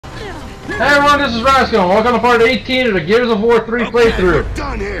Hey everyone, this is Rascal. Welcome to part 18 of the Gears of War 3 playthrough. We're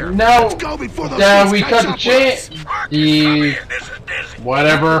done here. Now, Let's go before those we cut the chain.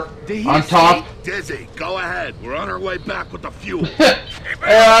 Whatever. On top. Dizzy, go ahead. We're on our way back with the fuel.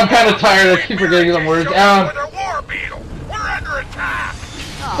 Yeah, I'm kind of tired. I keep forgetting some words. We're under attack.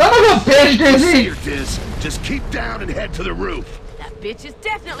 Son of a bitch, Dizzy! Here, Diz. Just keep down and head to the roof. That bitch is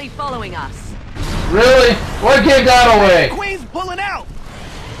definitely following us. Really? What gave that away? Queen's pulling out.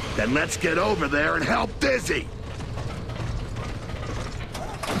 Then let's get over there and help Dizzy.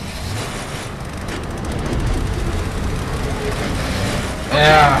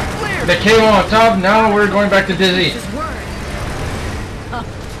 Yeah. They came on top, now we're going back to Dizzy. Huh,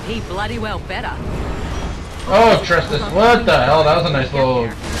 he bloody well better. Oh, Tristan, what the hell? That was a nice little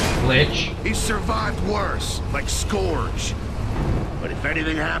glitch. He survived worse, like Scourge. But if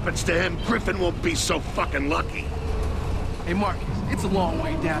anything happens to him, Griffin won't be so fucking lucky. Hey, Marcus, it's a long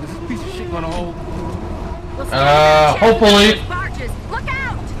way down. Is this piece of shit gonna hold? Hopefully. Barges, look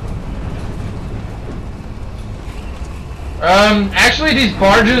out! Actually, these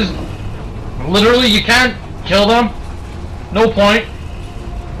barges, literally, you can't kill them. No point.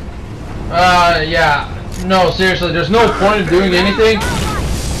 Yeah. No, seriously, there's no point in doing anything.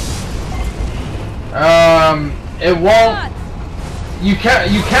 It won't. You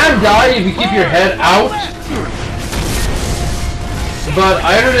can die if you keep your head out. But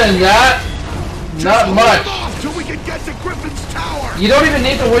other than that, not much. Till we can get to Griffin's tower. You don't even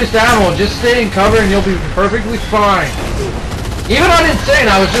need to waste ammo. Just stay in cover and you'll be perfectly fine. Even on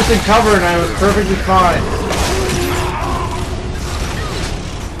Insane, I was just in cover and I was perfectly fine.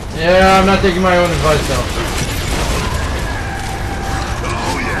 Yeah, I'm not taking my own advice though.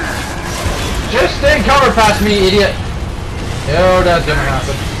 Oh yeah. Just stay in cover past me, idiot. Oh, that's gonna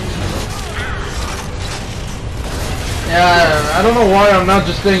happen. Yeah, I don't know why I'm not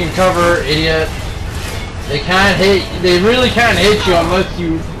just staying in cover, idiot. They can't hit. They really can't hit you unless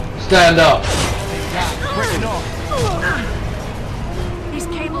you stand up. These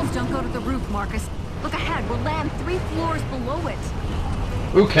cables don't go to the roof, Marcus. Look ahead, we'll land 3 floors below it.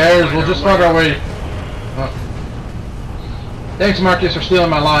 Who cares? We'll just find our way. Thanks, Marcus, for stealing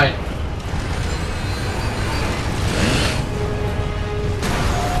my line.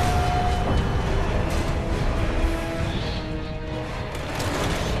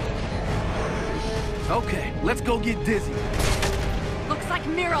 Okay, let's go get Dizzy. Looks like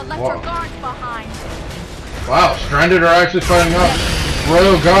Myyrah left Whoa. her guards behind. Wow, Stranded are actually fighting up.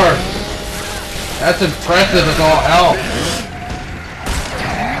 Royal Guard. That's impressive as all hell.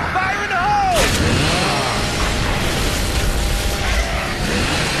 Fire in the hole!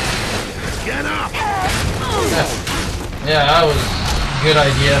 Get up. Yeah, that was a good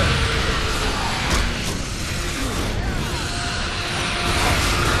idea.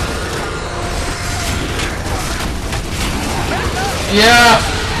 Yeah!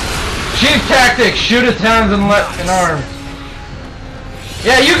 Chief tactics, shoot its hands and arms.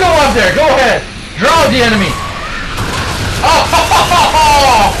 Yeah, you go up there, go ahead. Draw the enemy.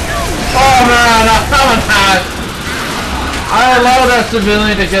 Oh, oh man, I'm not. I allow that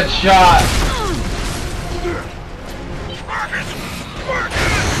civilian to get shot. Marcus!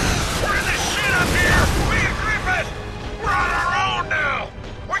 We're in this shit up here! Me and Griffin! We're on our own now!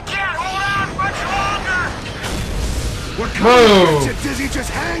 We can't hold out much longer! We're coming Whoa. to get you, Dizzy. Just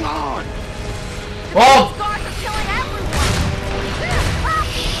hang on. Well, These guards are killing everyone!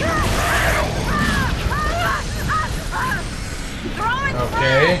 Throw it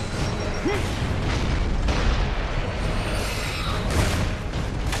okay.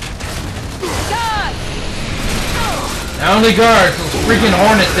 God! Now only guards, those freaking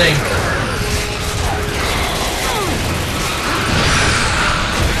hornet things.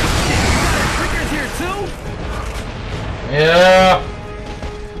 Trigger's here too? Yeah.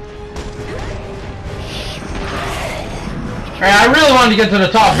 Alright, I really wanted to get to the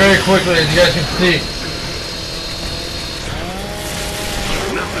top very quickly, as you guys can see.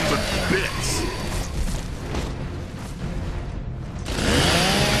 Nothing but bits.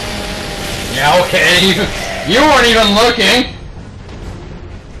 Yeah, okay, you weren't even looking.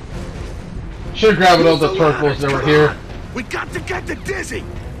 Should've grabbed all the turtles that were here. We got to get to Dizzy.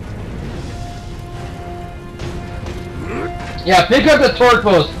 Yeah, pick up the torque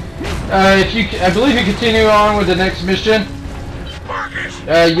post. If you, I believe you continue on with the next mission. Marcus!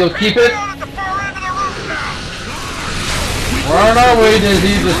 You'll keep it. Down at the far end of the roof now! We're on our way,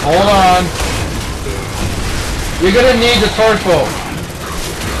 Dizzy. Just hold on. You're gonna need the torque post.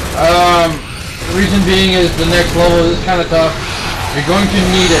 The reason being is the next level is kind of tough. You're going to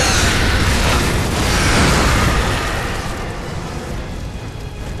need it.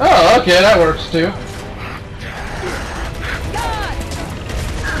 Oh, Okay, that works too.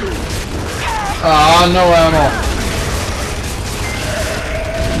 Ah, no ammo.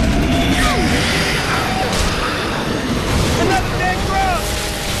 Another dead grub!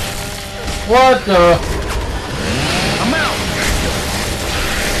 What the? I'm out!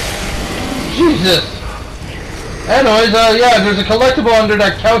 Jesus. Anyways, yeah, there's a collectible under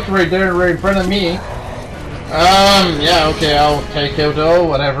that couch right there, right in front of me. Yeah, okay, I'll take it though,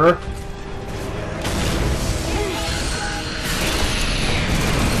 whatever.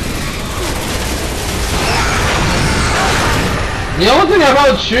 The only thing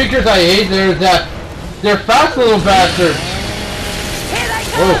about Shriekers I hate there is that they're fast little bastards.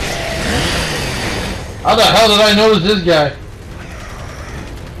 Whoa. How the hell did I notice this guy?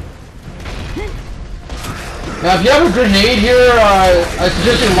 Now if you have a grenade here, I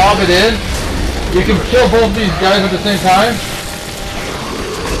suggest you lob it in. You can kill both these guys at the same time.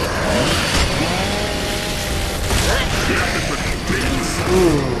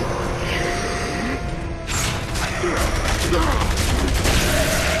 Ooh.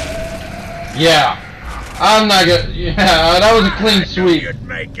 Yeah. I'm not gonna... Yeah, that was a clean sweep.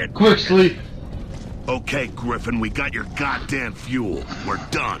 Quick sleep. Okay, Griffin, we got your goddamn fuel. We're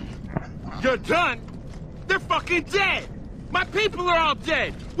done. You're done? They're fucking dead! My people are all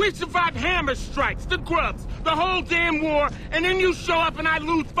dead! We survived hammer strikes, the grubs, the whole damn war, and then you show up and I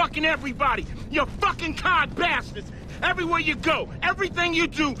lose fucking everybody! You fucking cod bastards! Everywhere you go, everything you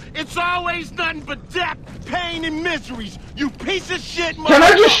do, it's always nothing but death, pain, and miseries! You piece of shit, Can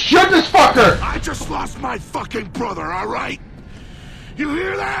I just shoot this fucker? I just lost my fucking brother, alright? You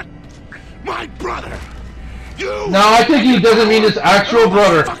hear that? My brother! You... No, I think he doesn't mean his actual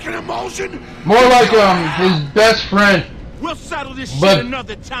brother. Fucking emulsion? More like, his best friend. We'll settle this But, shit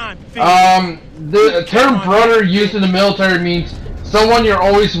another time, the term brother used in the military means someone you're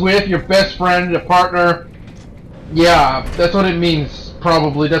always with, your best friend, a partner. Yeah, that's what it means,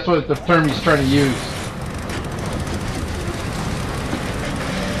 probably. That's what the term he's trying to use.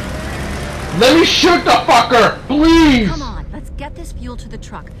 Let me shoot the fucker, please! Come on, let's get this fuel to the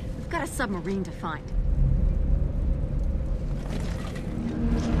truck. We've got a submarine to find.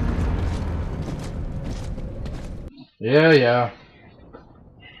 Yeah, yeah.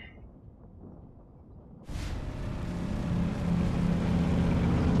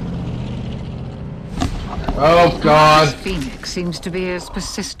 Oh, God. Phoenix seems to be as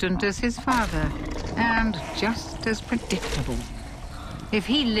persistent as his father, and just as predictable. If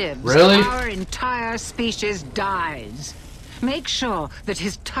he lives, Really? our entire species dies. Make sure that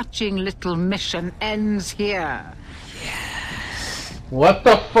his touching little mission ends here. What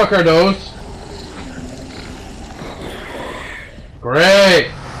the fuck are those?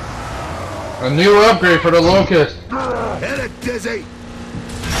 Great! A new upgrade for the Locust. Hit it, Dizzy!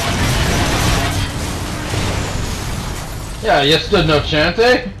 Yeah, you stood no chance,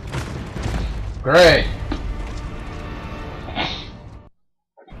 eh? Great.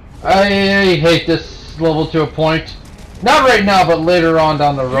 I hate this level to a point. Not right now, but later on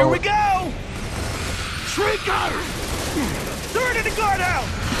down the road. Here we go! Shrieker! Third of the guardhouse!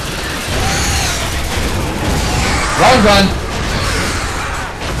 Wrong gun.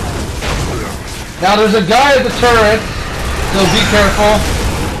 Now there's a guy at the turret, so be careful.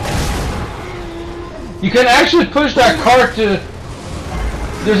 You can actually push that cart to...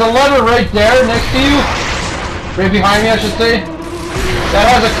 There's a lever right there next to you. Right behind me, I should say. That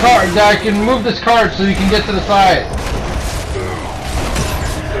has a cart that can move this cart so you can get to the side.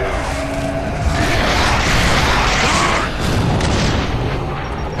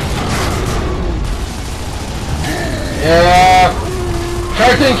 Yeah.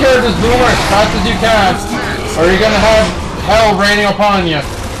 Try taking care of this boomer as fast as you can, or you're gonna have hell raining upon you.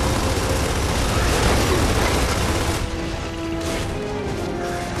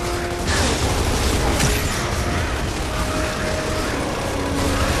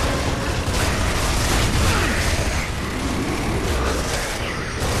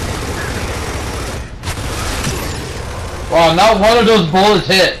 Wow, not one of those bullets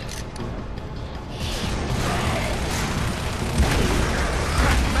hit.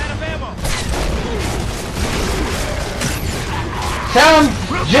 Sound,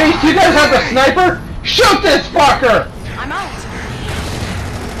 Jace, you guys have the sniper? Shoot this fucker! I'm out.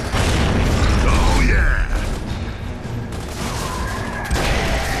 Oh, yeah!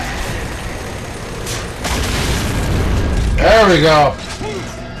 There we go.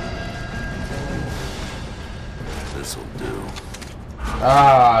 This'll do.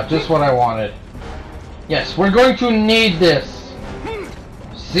 Ah, just what I wanted. Yes, we're going to need this.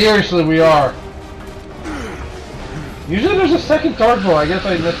 Seriously, we are. Usually there's a second torpedo. I guess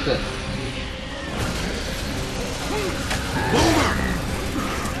I missed it.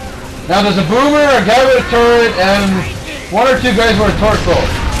 Now there's a boomer, a guy with a turret, and one or two guys with a torpedo.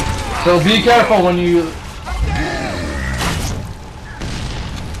 So be careful when you...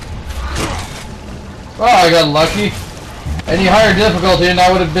 Oh, I got lucky. Any higher difficulty and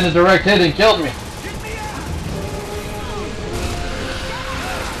that would have been a direct hit and killed me.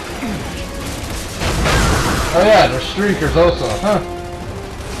 Oh yeah, there's streakers also, huh?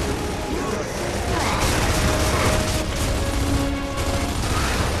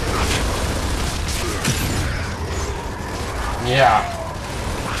 Yeah.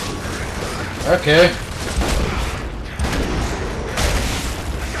 Okay.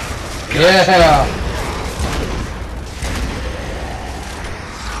 Yeah.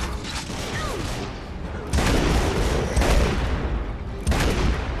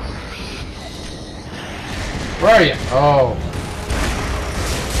 Where are you? Oh.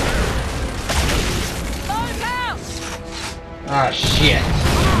 Ah, shit.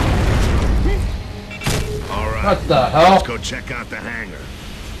 All right. What the hell? Let's go check out the hangar.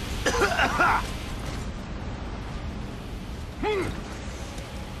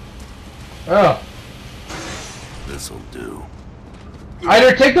 Oh. This'll do.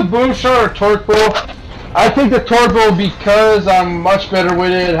 Either take the boom shot or torpedo. I think the torpedo because I'm much better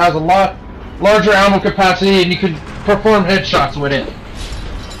with it. It has a lot larger ammo capacity and you can perform headshots with it.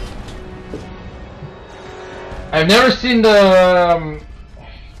 I've never seen the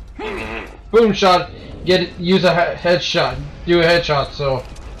boom shot use a headshot, do a headshot, so...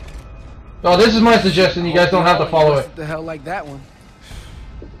 Oh, this is my suggestion, you guys don't have to follow it. What the hell like that one?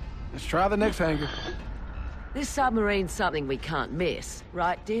 Let's try the next hangar. This submarine's something we can't miss,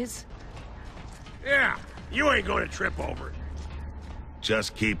 right, Diz? Yeah, you ain't gonna trip over it.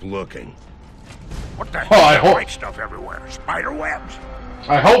 Just keep looking. What the hell? Oh, I hope. White stuff everywhere. Spider webs.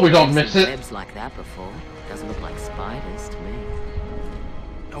 I hope we don't Seen miss it. webs like that before. Doesn't look like spiders to me.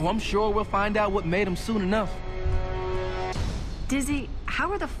 Oh, I'm sure we'll find out what made them soon enough. Dizzy,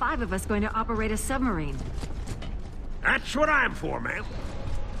 how are the 5 of us going to operate a submarine? That's what I'm for, man.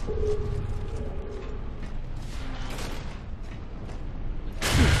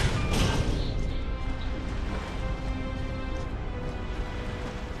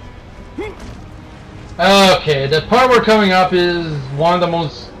 Okay, the part we're coming up is one of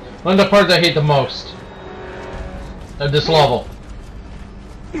the parts I hate the most of this level.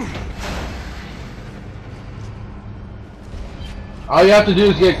 All you have to do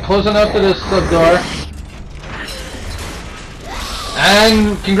is get close enough to this sub door,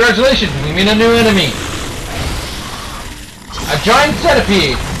 and congratulations, you meet a new enemy. A giant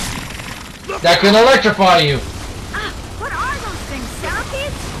centipede that can electrify you. What are those things,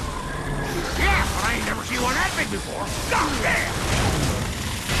 centipedes? Yeah, but I ain't never seen one that big before. God damn.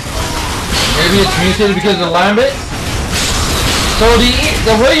 Maybe it's mutated because of the lambit? So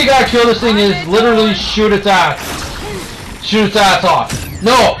the way you gotta kill this thing is literally shoot its ass. Shoot its ass off.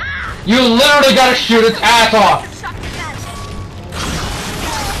 No! You literally gotta shoot its ass off!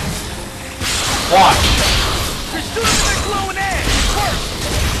 Watch.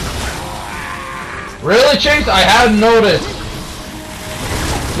 Really, Chase? I hadn't noticed.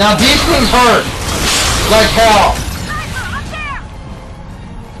 Now these things hurt. Like hell.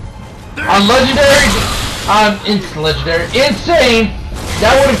 On legendary, legendary, insane,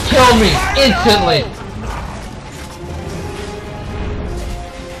 that would have killed me instantly.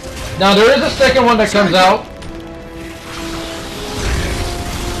 Now there is a second one that comes out.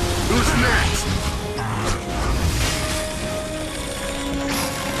 Who's next?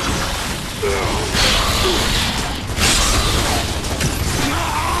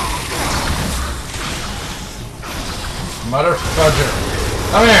 Mother fudger.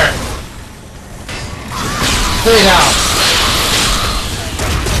 Come here. Stay down.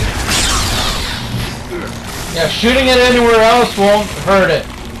 Yeah, shooting it anywhere else won't hurt it.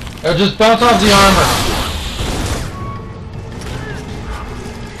 It'll just bounce off the armor.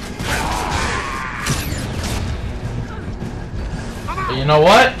 But you know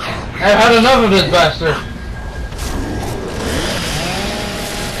what? I've had enough of this bastard.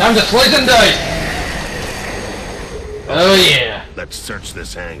 Time to slice and dice. Oh yeah. Let's search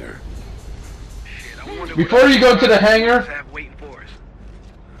this hangar. Before you go to the hangar,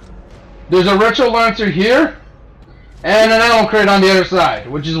 there's a retro lancer here, and an ammo crate on the other side,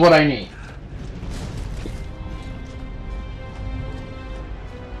 which is what I need.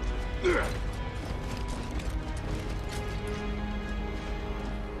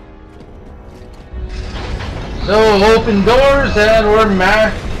 So open doors, and we're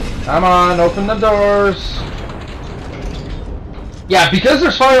Come on, open the doors. Yeah, because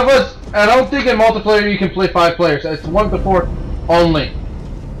there's 5 of us, I don't think in multiplayer you can play 5 players. It's 1 to 4 only.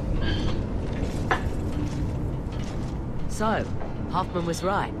 So, Hoffman was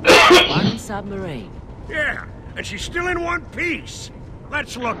right. One submarine. Yeah, and she's still in one piece.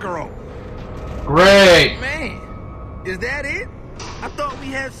 Let's look her over. Great. Man, is that it? I thought we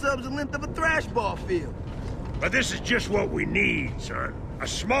had subs the length of a thrash ball field. But this is just what we need, son. A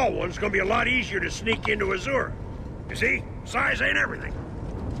small one's gonna be a lot easier to sneak into Azura. You see, size ain't everything.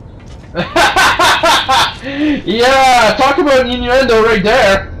 Yeah, talk about innuendo right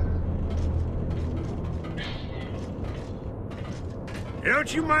there.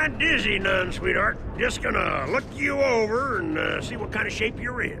 Don't you mind dizzy none, sweetheart. Just gonna look you over and see what kind of shape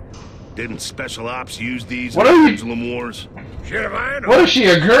you're in. Didn't Special Ops use these What in are the you- Pendulum Wars? Shit if I know. What is she,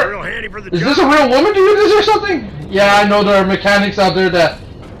 a girl? Real handy for the Is job. this a real woman doing this or something? Yeah, I know there are mechanics out there that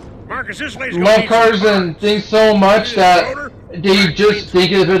Marcus, this lady's gonna love need some cars and parts. things so much that Rotor? they just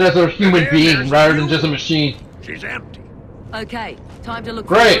think of it as a human being rather than just a machine. She's empty. Okay, time to look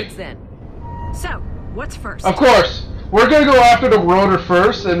Great. forwards then. So, what's first? Of course, we're gonna go after the rotor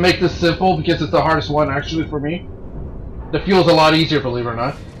first and make this simple because it's the hardest one actually for me. The fuel's a lot easier, believe it or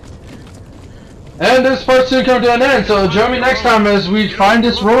not. And this part's soon come to an end, so join me next time as we find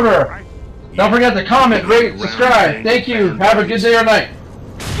this rotor. Don't forget to comment, rate, subscribe. Thank you. Have a good day or night.